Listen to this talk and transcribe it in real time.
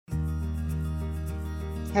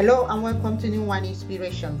Hello and welcome to New One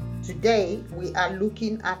Inspiration. Today we are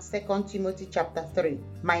looking at 2 Timothy chapter 3.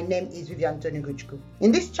 My name is Vivian Tonigochku.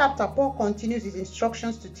 In this chapter, Paul continues his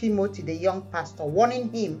instructions to Timothy, the young pastor,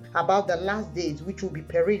 warning him about the last days which will be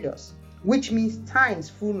perilous, which means times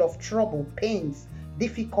full of trouble, pains,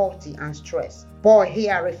 difficulty and stress. Paul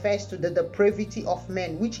here refers to the depravity of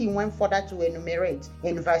men, which he went further to enumerate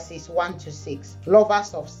in verses 1 to 6.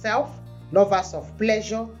 Lovers of self, lovers of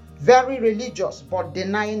pleasure, very religious but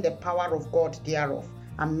denying the power of God thereof,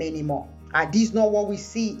 and many more. Are these not what we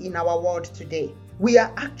see in our world today? We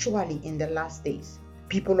are actually in the last days.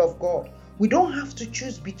 People of God, we don't have to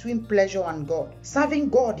choose between pleasure and God. Serving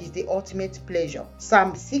God is the ultimate pleasure.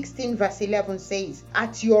 Psalm 16 verse 11 says,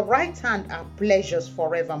 "At your right hand are pleasures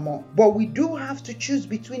forevermore." But we do have to choose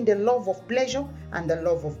between the love of pleasure and the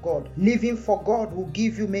love of God. Living for God will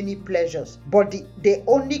give you many pleasures, but they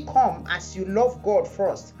only come as you love God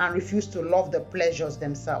first and refuse to love the pleasures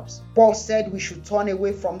themselves. Paul said we should turn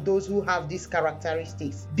away from those who have these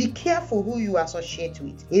characteristics. Be careful who you associate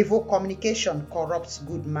with. Evil communication corrupts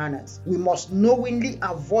good manners. We must knowingly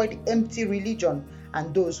avoid empty religion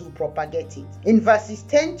and those who propagate it. In verses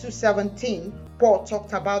 10 to 17, Paul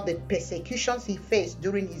talked about the persecutions he faced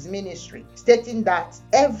during his ministry, stating that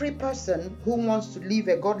every person who wants to live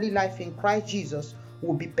a godly life in Christ Jesus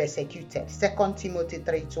will be persecuted. 2 Timothy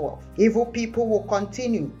 3:12. Evil people will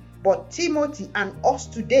continue, but Timothy and us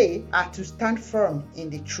today are to stand firm in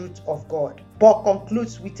the truth of God. Paul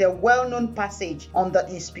concludes with a well-known passage on the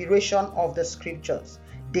inspiration of the scriptures,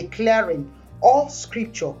 declaring, all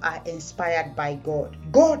scripture are inspired by God.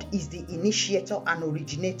 God is the initiator and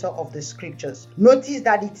originator of the scriptures. Notice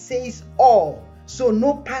that it says all. So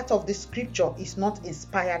no part of the scripture is not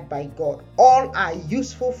inspired by God. All are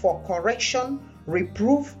useful for correction,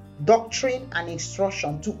 reproof, doctrine, and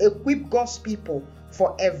instruction to equip God's people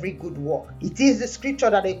for every good work. It is the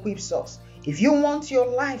scripture that equips us. If you want your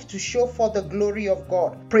life to show forth the glory of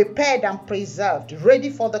God, prepared and preserved,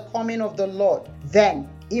 ready for the coming of the Lord, then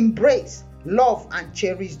embrace, love, and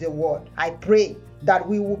cherish the word. I pray that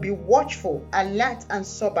we will be watchful, alert, and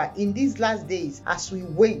sober in these last days as we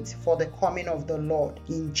wait for the coming of the Lord.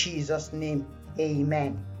 In Jesus' name,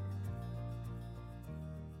 amen.